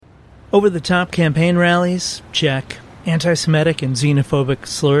Over-the-top campaign rallies? Check. Anti-Semitic and xenophobic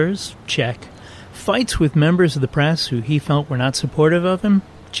slurs? Check. Fights with members of the press who he felt were not supportive of him?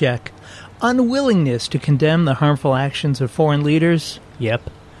 Check. Unwillingness to condemn the harmful actions of foreign leaders? Yep.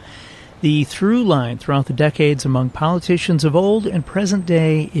 The through line throughout the decades among politicians of old and present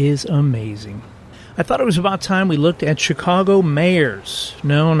day is amazing. I thought it was about time we looked at Chicago mayors.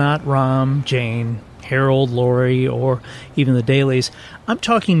 No, not Rahm, Jane, Harold, Lori, or even the Dailies. I'm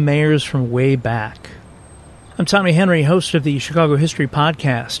talking mayors from way back. I'm Tommy Henry, host of the Chicago History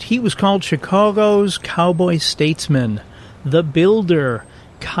Podcast. He was called Chicago's cowboy statesman, the builder,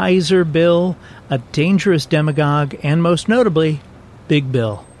 Kaiser Bill, a dangerous demagogue, and most notably, Big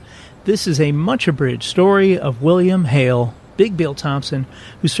Bill. This is a much-abridged story of William Hale, Big Bill Thompson,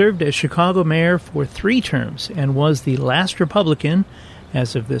 who served as Chicago mayor for 3 terms and was the last Republican,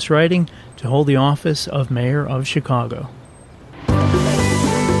 as of this writing, to hold the office of mayor of Chicago.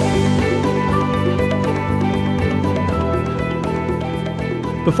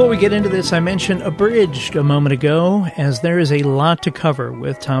 Before we get into this, I mentioned abridged a moment ago, as there is a lot to cover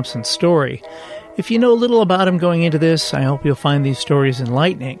with Thompson's story. If you know a little about him going into this, I hope you'll find these stories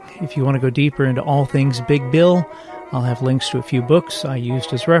enlightening. If you want to go deeper into all things Big Bill, I'll have links to a few books I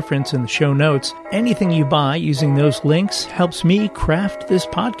used as reference in the show notes. Anything you buy using those links helps me craft this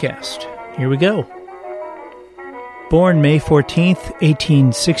podcast. Here we go. Born May 14th,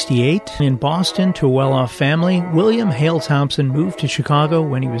 1868, in Boston to a well-off family, William Hale Thompson moved to Chicago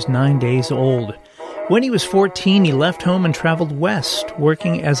when he was 9 days old. When he was 14, he left home and traveled west,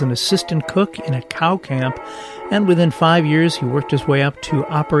 working as an assistant cook in a cow camp, and within 5 years he worked his way up to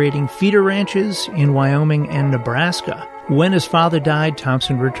operating feeder ranches in Wyoming and Nebraska. When his father died,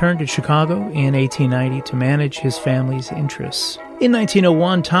 Thompson returned to Chicago in 1890 to manage his family's interests. In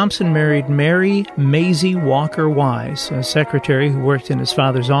 1901, Thompson married Mary Maisie Walker Wise, a secretary who worked in his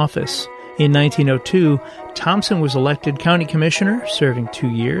father's office. In 1902, Thompson was elected county commissioner, serving 2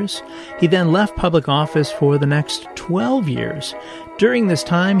 years. He then left public office for the next 12 years. During this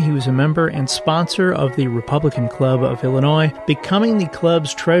time, he was a member and sponsor of the Republican Club of Illinois, becoming the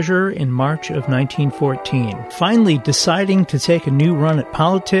club's treasurer in March of 1914. Finally, deciding to take a new run at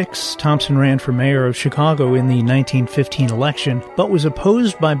politics, Thompson ran for mayor of Chicago in the 1915 election, but was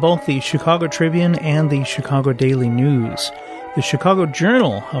opposed by both the Chicago Tribune and the Chicago Daily News. The Chicago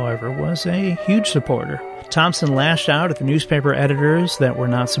Journal, however, was a huge supporter. Thompson lashed out at the newspaper editors that were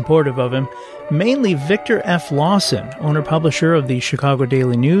not supportive of him, mainly Victor F. Lawson, owner-publisher of the Chicago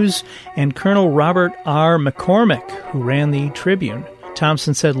Daily News, and Colonel Robert R. McCormick, who ran the Tribune.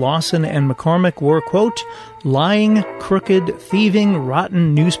 Thompson said Lawson and McCormick were, quote, lying, crooked, thieving,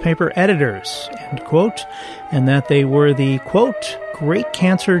 rotten newspaper editors, end quote, and that they were the, quote, great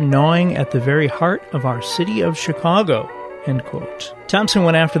cancer gnawing at the very heart of our city of Chicago, end quote. Thompson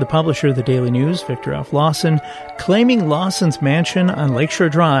went after the publisher of the Daily News, Victor F. Lawson, claiming Lawson's mansion on Lakeshore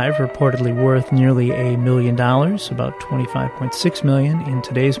Drive, reportedly worth nearly $1 million, about $25.6 million in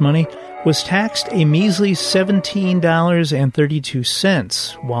today's money, was taxed a measly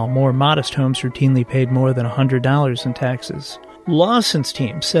 $17.32, while more modest homes routinely paid more than $100 in taxes. Lawson's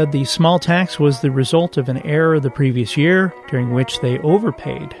team said the small tax was the result of an error the previous year, during which they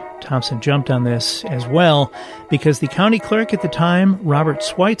overpaid. Thompson jumped on this as well because the county clerk at the time, Robert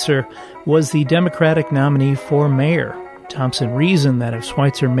Schweitzer, was the Democratic nominee for mayor. Thompson reasoned that if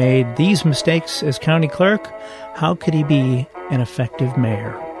Schweitzer made these mistakes as county clerk, how could he be an effective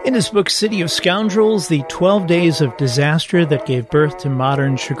mayor? In his book City of Scoundrels, The 12 Days of Disaster That Gave Birth to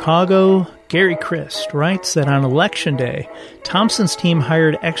Modern Chicago, Gary Christ writes that on Election Day, Thompson's team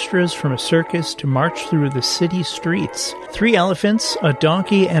hired extras from a circus to march through the city streets. 3 elephants, a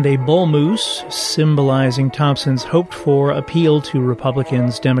donkey, and a bull moose, symbolizing Thompson's hoped-for appeal to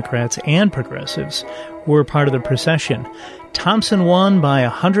Republicans, Democrats, and progressives, were part of the procession. Thompson won by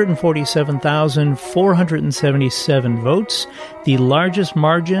 147,477 votes, the largest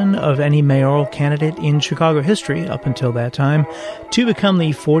margin of any mayoral candidate in Chicago history up until that time, to become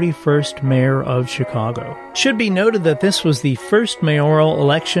the 41st mayor of Chicago. It should be noted that this was the first mayoral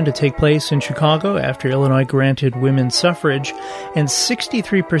election to take place in Chicago after Illinois granted women's suffrage, and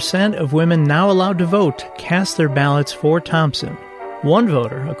 63% of women now allowed to vote cast their ballots for Thompson. One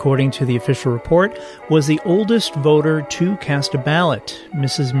voter, according to the official report, was the oldest voter to cast a ballot.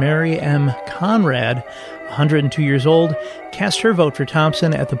 Mrs. Mary M. Conrad, 102 years old, cast her vote for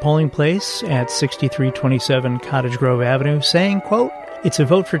Thompson at the polling place at 6327 Cottage Grove Avenue, saying, quote, "It's a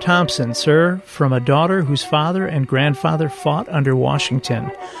vote for Thompson, sir, from a daughter whose father and grandfather fought under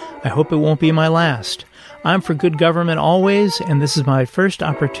Washington. I hope it won't be my last. I'm for good government always, and this is my first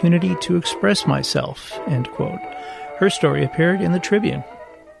opportunity to express myself," end quote. Her story appeared in the Tribune.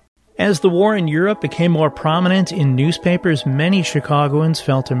 As the war in Europe became more prominent in newspapers, many Chicagoans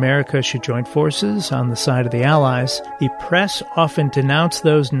felt America should join forces on the side of the Allies. The press often denounced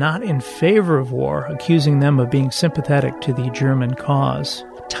those not in favor of war, accusing them of being sympathetic to the German cause.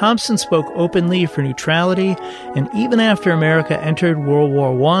 Thompson spoke openly for neutrality, and even after America entered World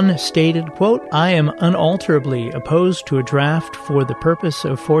War I, stated, quote, "I am unalterably opposed to a draft for the purpose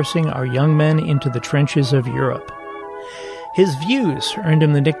of forcing our young men into the trenches of Europe." His views earned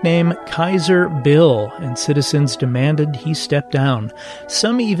him the nickname Kaiser Bill, and citizens demanded he step down.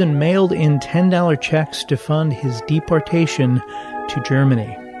 Some even mailed in $10 checks to fund his deportation to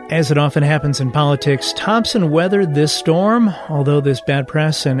Germany. As it often happens in politics, Thompson weathered this storm, although this bad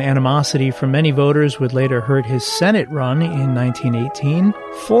press and animosity from many voters would later hurt his Senate run in 1918.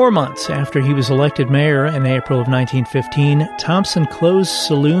 4 months after he was elected mayor in April of 1915, Thompson closed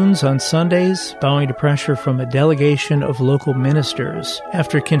saloons on Sundays, bowing to pressure from a delegation of local ministers.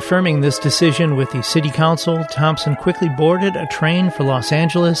 After confirming this decision with the city council, Thompson quickly boarded a train for Los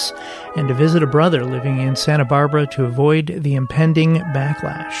Angeles and to visit a brother living in Santa Barbara to avoid the impending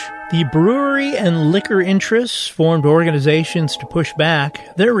backlash. The brewery and liquor interests formed organizations to push back.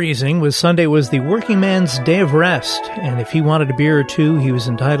 Their reasoning was Sunday was the working man's day of rest, and if he wanted a beer or two, he was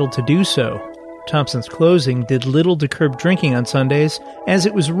entitled to do so. Thompson's closing did little to curb drinking on Sundays, as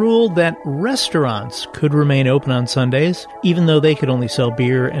it was ruled that restaurants could remain open on Sundays, even though they could only sell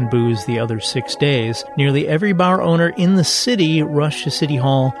beer and booze the other 6 days. Nearly every bar owner in the city rushed to City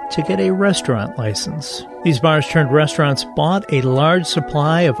Hall to get a restaurant license. These bars turned restaurants bought a large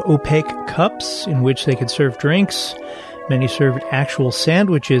supply of opaque cups in which they could serve drinks. Many served actual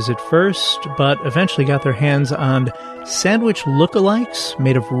sandwiches at first, but eventually got their hands on sandwich lookalikes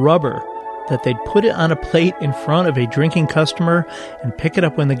made of rubber that they'd put it on a plate in front of a drinking customer and pick it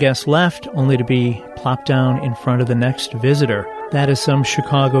up when the guest left, only to be plopped down in front of the next visitor. That is some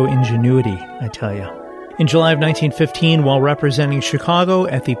Chicago ingenuity, I tell you. In July of 1915, while representing Chicago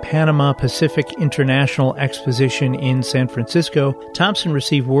at the Panama Pacific International Exposition in San Francisco, Thompson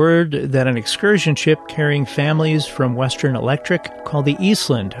received word that an excursion ship carrying families from Western Electric called the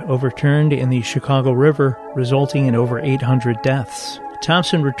Eastland overturned in the Chicago River, resulting in over 800 deaths.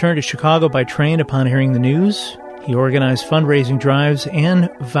 Thompson returned to Chicago by train upon hearing the news. He organized fundraising drives and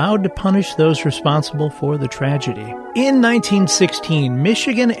vowed to punish those responsible for the tragedy. In 1916,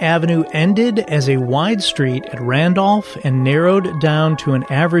 Michigan Avenue ended as a wide street at Randolph and narrowed down to an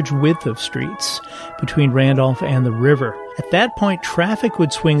average width of streets between Randolph and the river. At that point, traffic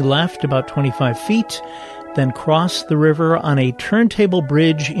would swing left about 25 feet, then cross the river on a turntable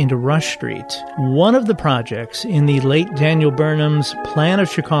bridge into Rush Street. One of the projects in the late Daniel Burnham's Plan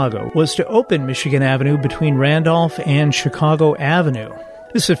of Chicago was to open Michigan Avenue between Randolph and Chicago Avenue.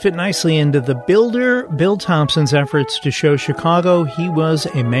 This would fit nicely into the builder, Bill Thompson's efforts to show Chicago he was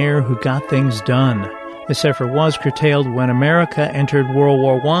a mayor who got things done. This effort was curtailed when America entered World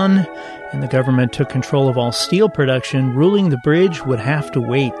War I, and the government took control of all steel production, ruling the bridge would have to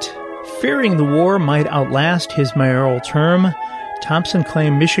wait. Fearing the war might outlast his mayoral term, Thompson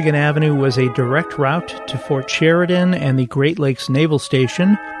claimed Michigan Avenue was a direct route to Fort Sheridan and the Great Lakes Naval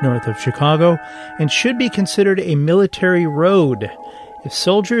Station, north of Chicago, and should be considered a military road. If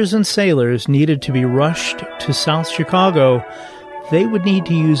soldiers and sailors needed to be rushed to South Chicago, they would need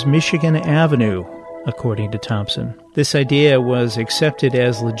to use Michigan Avenue, according to Thompson. This idea was accepted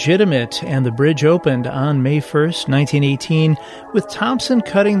as legitimate, and the bridge opened on May 1st, 1918, with Thompson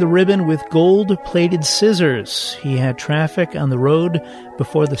cutting the ribbon with gold-plated scissors. He had traffic on the road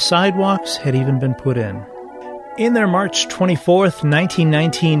before the sidewalks had even been put in. In their March 24th,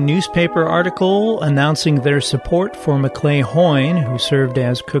 1919 newspaper article announcing their support for Maclay Hoyne, who served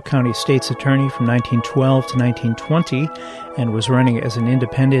as Cook County State's Attorney from 1912 to 1920 and was running as an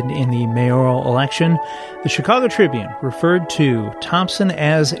independent in the mayoral election, the Chicago Tribune referred to Thompson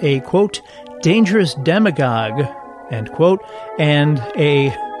as a, quote, dangerous demagogue, end quote, and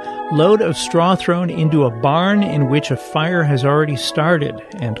a load of straw thrown into a barn in which a fire has already started,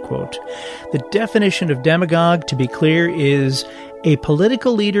 end quote. The definition of demagogue, to be clear, is a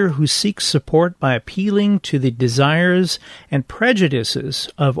political leader who seeks support by appealing to the desires and prejudices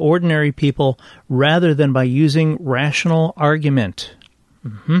of ordinary people rather than by using rational argument.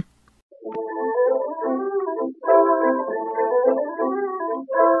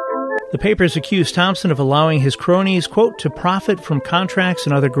 The papers accused Thompson of allowing his cronies, quote, to profit from contracts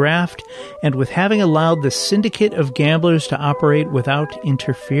and other graft, and with having allowed the syndicate of gamblers to operate without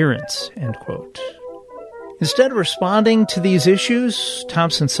interference, end quote. Instead of responding to these issues,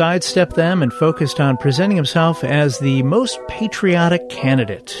 Thompson sidestepped them and focused on presenting himself as the most patriotic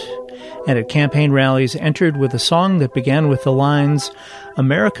candidate. and at campaign rallies entered with a song that began with the lines,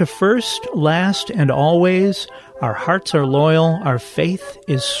 "America first, last, and always. Our hearts are loyal. Our faith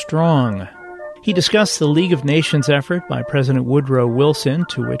is strong." He discussed the League of Nations effort by President Woodrow Wilson,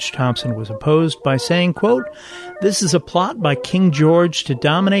 to which Thompson was opposed, by saying, quote, "This is a plot by King George to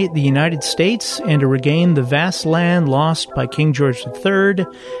dominate the United States and to regain the vast land lost by King George III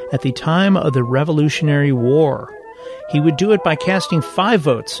at the time of the Revolutionary War. He would do it by casting 5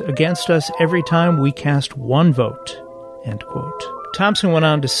 votes against us every time we cast 1 vote." End quote. Thompson went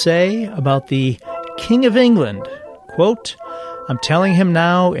on to say about the King of England, quote, "I'm telling him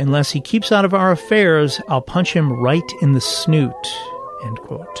now, unless he keeps out of our affairs, I'll punch him right in the snoot." End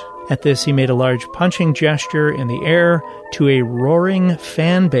quote. At this, he made a large punching gesture in the air to a roaring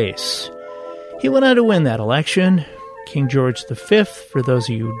fan base. He went on to win that election. King George V, for those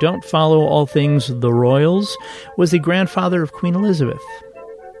of you who don't follow all things the royals, was the grandfather of Queen Elizabeth.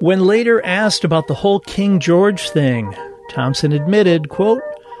 When later asked about the whole King George thing, Thompson admitted, quote,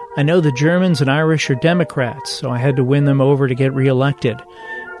 "I know the Germans and Irish are Democrats, so I had to win them over to get reelected.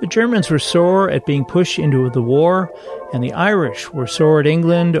 The Germans were sore at being pushed into the war, and the Irish were sore at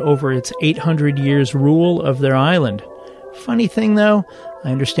England over its 800 years rule of their island. Funny thing, though,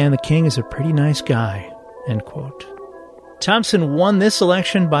 I understand the king is a pretty nice guy." End quote. Thompson won this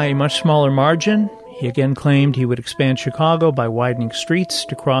election by a much smaller margin. He again claimed he would expand Chicago by widening streets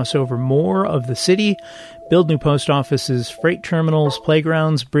to cross over more of the city, build new post offices, freight terminals,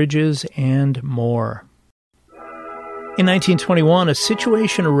 playgrounds, bridges, and more. In 1921, a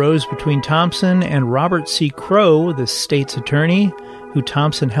situation arose between Thompson and Robert C. Crowe, the state's attorney, who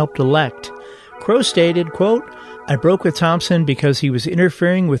Thompson helped elect. Crowe stated, quote, "I broke with Thompson because he was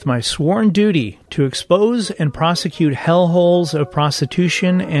interfering with my sworn duty to expose and prosecute hellholes of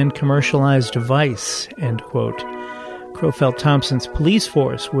prostitution and commercialized vice." End quote. Crowe felt Thompson's police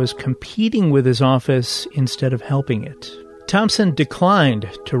force was competing with his office instead of helping it. Thompson declined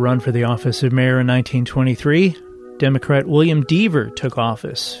to run for the office of mayor in 1923. Democrat William Deaver took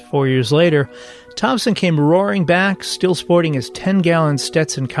office. 4 years later, Thompson came roaring back, still sporting his 10-gallon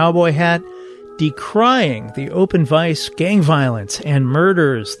Stetson cowboy hat, decrying the open vice, gang violence, and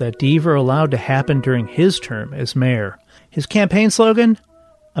murders that Deaver allowed to happen during his term as mayor. His campaign slogan,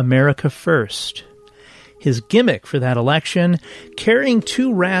 "America First." His gimmick for that election, carrying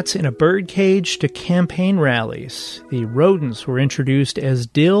 2 rats in a bird cage to campaign rallies. The rodents were introduced as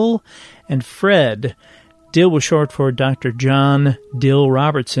Dill and Fred. Dill was short for Dr. John Dill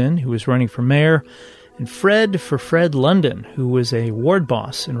Robertson, who was running for mayor, and Fred for Fred London, who was a ward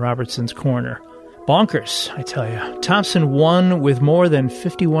boss in Robertson's corner. Bonkers, I tell you. Thompson won with more than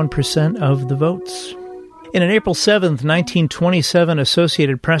 51% of the votes. In an April 7th, 1927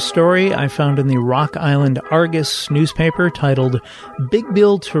 Associated Press story I found in the Rock Island Argus newspaper titled "Big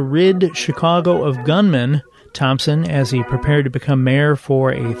Bill to Rid Chicago of Gunmen," Thompson, as he prepared to become mayor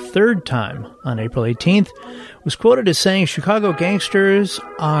for a 3rd time on April 18th, was quoted as saying, "Chicago gangsters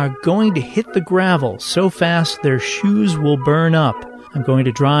are going to hit the gravel so fast their shoes will burn up. I'm going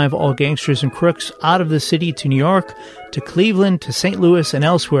to drive all gangsters and crooks out of the city to New York, to Cleveland, to St. Louis, and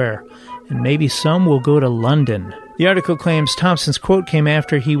elsewhere, and maybe some will go to London." The article claims Thompson's quote came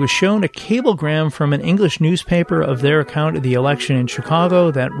after he was shown a cablegram from an English newspaper of their account of the election in Chicago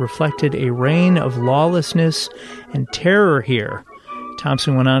that reflected a reign of lawlessness and terror here.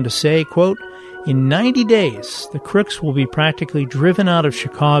 Thompson went on to say, quote, "In 90 days, the crooks will be practically driven out of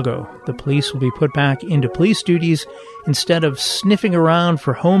Chicago. The police will be put back into police duties instead of sniffing around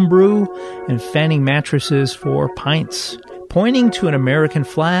for homebrew and fanning mattresses for pints." Pointing to an American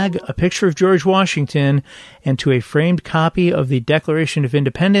flag, a picture of George Washington, and to a framed copy of the Declaration of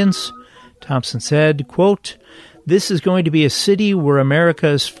Independence, Thompson said, quote, "This is going to be a city where America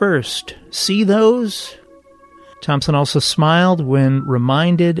is first. See those?" Thompson also smiled when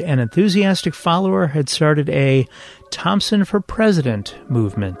reminded an enthusiastic follower had started a Thompson for President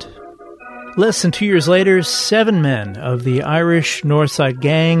movement. Less than 2 years later, 7 men of the Irish Northside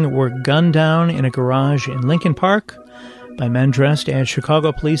Gang were gunned down in a garage in Lincoln Park by men dressed as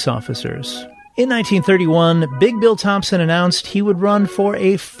Chicago police officers. In 1931, Big Bill Thompson announced he would run for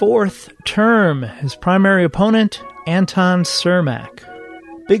a 4th term. His primary opponent, Anton Cermak.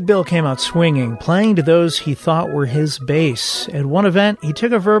 Big Bill came out swinging, playing to those he thought were his base. At one event, he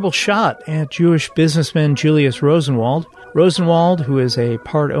took a verbal shot at Jewish businessman Julius Rosenwald. Rosenwald, who is a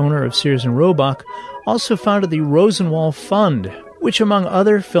part owner of Sears and Roebuck, also founded the Rosenwald Fund, which, among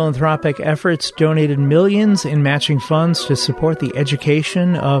other philanthropic efforts, donated millions in matching funds to support the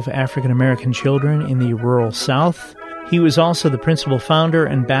education of African-American children in the rural South. He was also the principal founder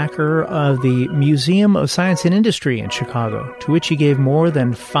and backer of the Museum of Science and Industry in Chicago, to which he gave more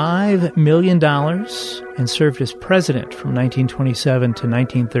than $5 million and served as president from 1927 to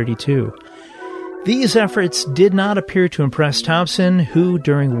 1932. These efforts did not appear to impress Thompson, who,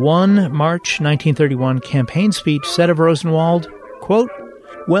 during one March 1931 campaign speech, said of Rosenwald, quote,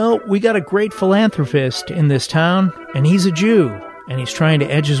 "Well, we got a great philanthropist in this town, and he's a Jew, and he's trying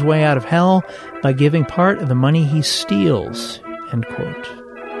to edge his way out of hell by giving part of the money he steals," end quote.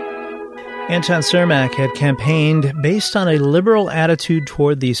 Anton Cermak had campaigned based on a liberal attitude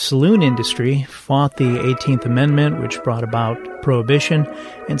toward the saloon industry, fought the 18th Amendment, which brought about prohibition,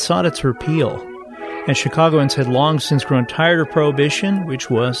 and sought its repeal. As Chicagoans had long since grown tired of prohibition,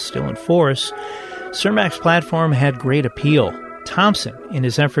 which was still in force, Cermak's platform had great appeal. Thompson, in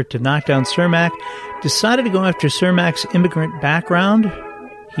his effort to knock down Cermak, decided to go after Cermak's immigrant background.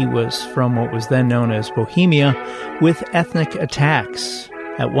 He was from what was then known as Bohemia, with ethnic attacks.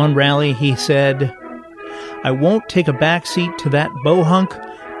 At one rally, he said, "I won't take a backseat to that bohunk,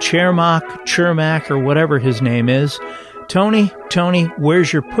 Chermak, or whatever his name is. Tony,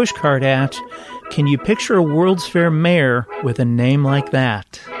 where's your pushcart at? Can you picture a World's Fair mayor with a name like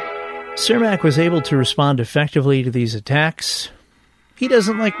that?" Cermak was able to respond effectively to these attacks. "He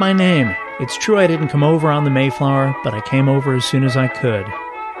doesn't like my name. It's true I didn't come over on the Mayflower, but I came over as soon as I could."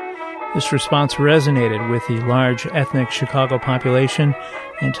 This response resonated with the large ethnic Chicago population,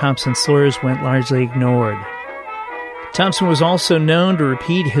 and Thompson's slurs went largely ignored. Thompson was also known to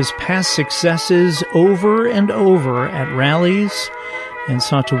repeat his past successes over and over at rallies, and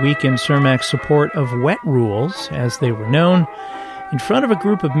sought to weaken Cermak's support of wet rules, as they were known, in front of a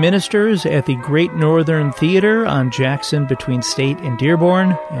group of ministers at the Great Northern Theater on Jackson between State and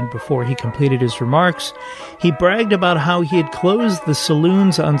Dearborn, and before he completed his remarks, he bragged about how he had closed the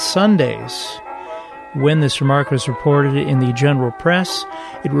saloons on Sundays. When this remark was reported in the general press,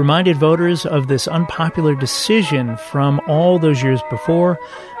 it reminded voters of this unpopular decision from all those years before,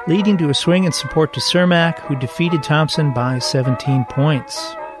 leading to a swing in support to Cermak, who defeated Thompson by 17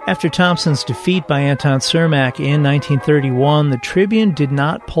 points. After Thompson's defeat by Anton Cermak in 1931, the Tribune did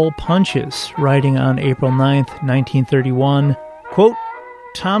not pull punches, writing on April 9, 1931, quote,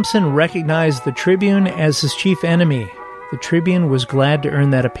 "Thompson recognized the Tribune as his chief enemy. The Tribune was glad to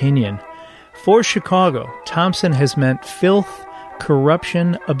earn that opinion. For Chicago, Thompson has meant filth,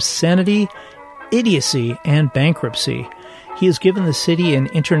 corruption, obscenity, idiocy, and bankruptcy. He has given the city an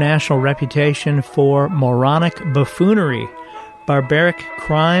international reputation for moronic buffoonery, barbaric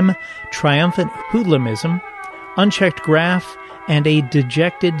crime, triumphant hoodlumism, unchecked graft, and a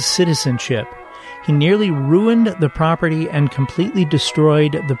dejected citizenship. He nearly ruined the property and completely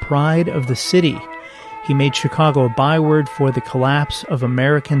destroyed the pride of the city. He made Chicago a byword for the collapse of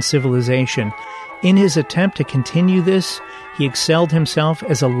American civilization. In his attempt to continue this, he excelled himself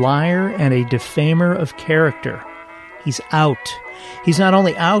as a liar and a defamer of character. He's out. He's not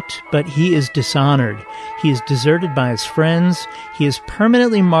only out, but he is dishonored. He is deserted by his friends. He is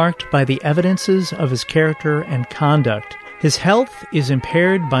permanently marked by the evidences of his character and conduct. His health is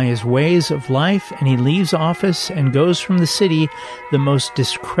impaired by his ways of life, and he leaves office and goes from the city the most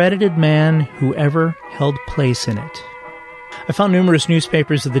discredited man who ever held place in it." I found numerous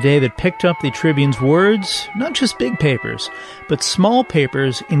newspapers of the day that picked up the Tribune's words, not just big papers, but small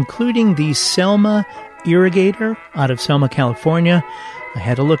papers, including the Selma Irrigator out of Selma, California. I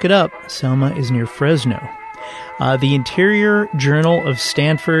had to look it up. Selma is near Fresno. The Interior Journal of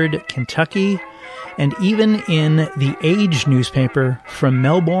Stanford, Kentucky, and even in the Age newspaper from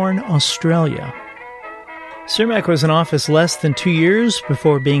Melbourne, Australia. Cermak was in office less than 2 years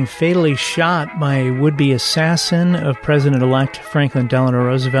before being fatally shot by a would-be assassin of President-elect Franklin Delano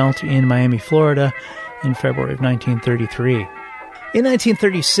Roosevelt in Miami, Florida, in February of 1933. In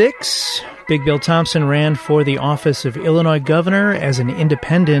 1936, Big Bill Thompson ran for the office of Illinois governor as an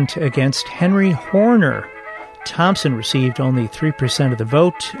independent against Henry Horner. Thompson received only 3% of the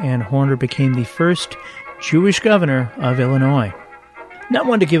vote, and Horner became the first Jewish governor of Illinois. Not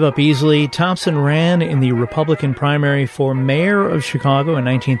one to give up easily, Thompson ran in the Republican primary for mayor of Chicago in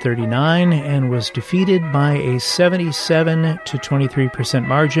 1939 and was defeated by a 77 to 23%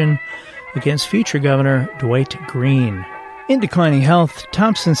 margin against future governor Dwight Green. In declining health,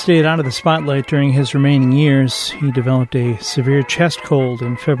 Thompson stayed out of the spotlight during his remaining years. He developed a severe chest cold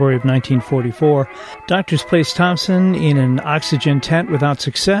in February of 1944. Doctors placed Thompson in an oxygen tent without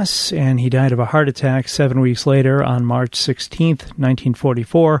success, and he died of a heart attack 7 weeks later on March 16,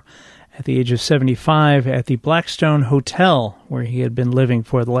 1944, at the age of 75 at the Blackstone Hotel, where he had been living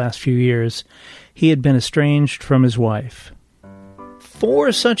for the last few years. He had been estranged from his wife.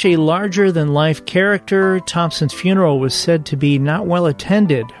 For such a larger-than-life character, Thompson's funeral was said to be not well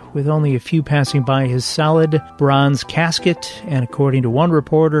attended, with only a few passing by his solid bronze casket, and according to one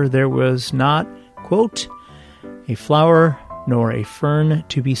reporter, there was not, quote, a flower nor a fern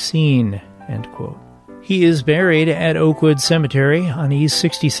to be seen, end quote. He is buried at Oakwood Cemetery on East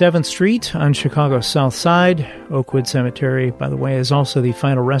 67th Street on Chicago's South Side. Oakwood Cemetery, by the way, is also the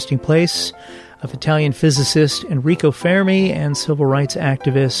final resting place of Italian physicist Enrico Fermi and civil rights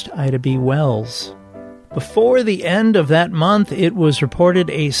activist Ida B. Wells. Before the end of that month, it was reported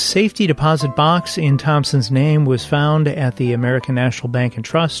a safety deposit box in Thompson's name was found at the American National Bank and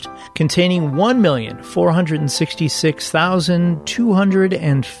Trust, containing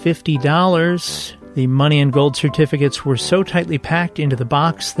 $1,466,250. The money and gold certificates were so tightly packed into the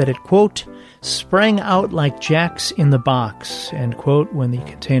box that it, quote, sprang out like jacks in the box, end quote, when the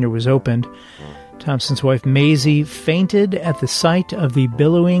container was opened. Thompson's wife Maisie fainted at the sight of the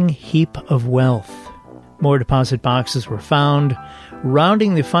billowing heap of wealth. More deposit boxes were found,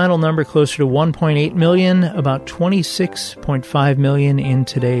 rounding the final number closer to 1.8 million, about 26.5 million in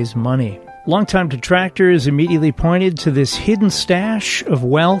today's money. Longtime detractors immediately pointed to this hidden stash of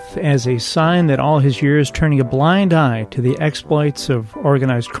wealth as a sign that all his years turning a blind eye to the exploits of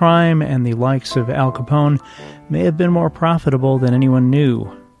organized crime and the likes of Al Capone may have been more profitable than anyone knew.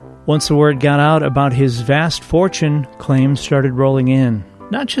 Once the word got out about his vast fortune, claims started rolling in.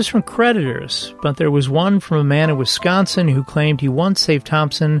 Not just from creditors, but there was one from a man in Wisconsin who claimed he once saved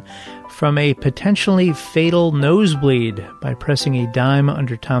Thompson from a potentially fatal nosebleed by pressing a dime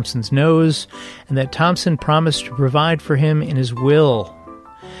under Thompson's nose, and that Thompson promised to provide for him in his will.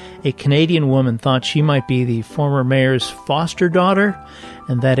 A Canadian woman thought she might be the former mayor's foster daughter,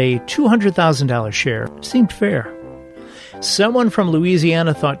 and that a $200,000 share seemed fair. Someone from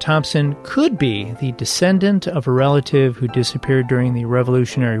Louisiana thought Thompson could be the descendant of a relative who disappeared during the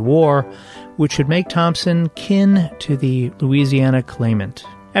Revolutionary War, which would make Thompson kin to the Louisiana claimant.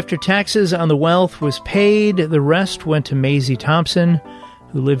 After taxes on the wealth was paid, the rest went to Maisie Thompson,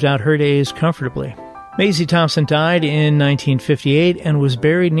 who lived out her days comfortably. Maisie Thompson died in 1958 and was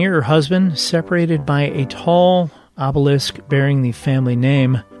buried near her husband, separated by a tall obelisk bearing the family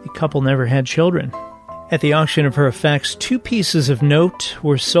name. The couple never had children. At the auction of her effects, 2 pieces of note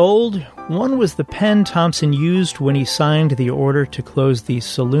were sold. One was the pen Thompson used when he signed the order to close the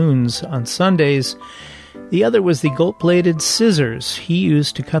saloons on Sundays. The other was the gold-bladed scissors he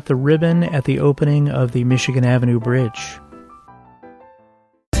used to cut the ribbon at the opening of the Michigan Avenue Bridge.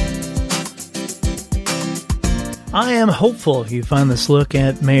 I am hopeful you find this look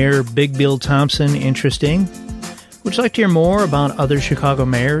at Mayor Big Bill Thompson interesting. Would you like to hear more about other Chicago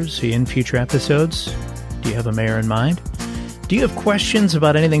mayors in future episodes? Do you have a mayor in mind? Do you have questions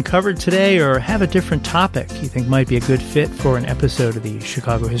about anything covered today or have a different topic you think might be a good fit for an episode of the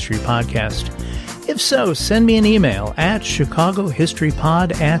Chicago History Podcast? If so, send me an email at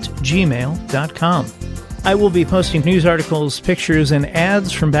chicagohistorypod@gmail.com. I will be posting news articles, pictures, and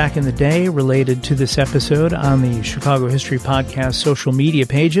ads from back in the day related to this episode on the Chicago History Podcast social media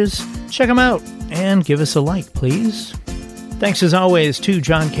pages. Check them out and give us a like, please. Thanks as always to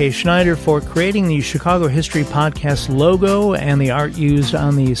John K. Schneider for creating the Chicago History Podcast logo and the art used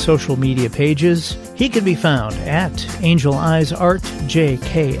on the social media pages. He can be found at Angel Eyes Art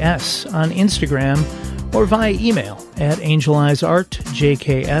JKS on Instagram or via email at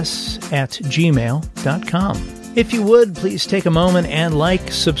angeleyesartjks@gmail.com. If you would, please take a moment and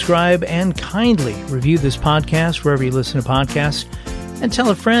like, subscribe, and kindly review this podcast wherever you listen to podcasts, and tell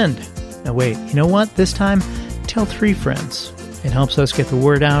a friend. Now wait, you know what? This time, tell 3 friends. It helps us get the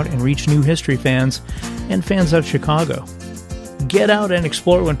word out and reach new history fans and fans of Chicago. Get out and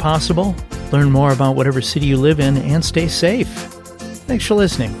explore when possible. Learn more about whatever city you live in and stay safe. Thanks for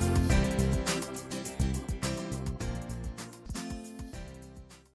listening.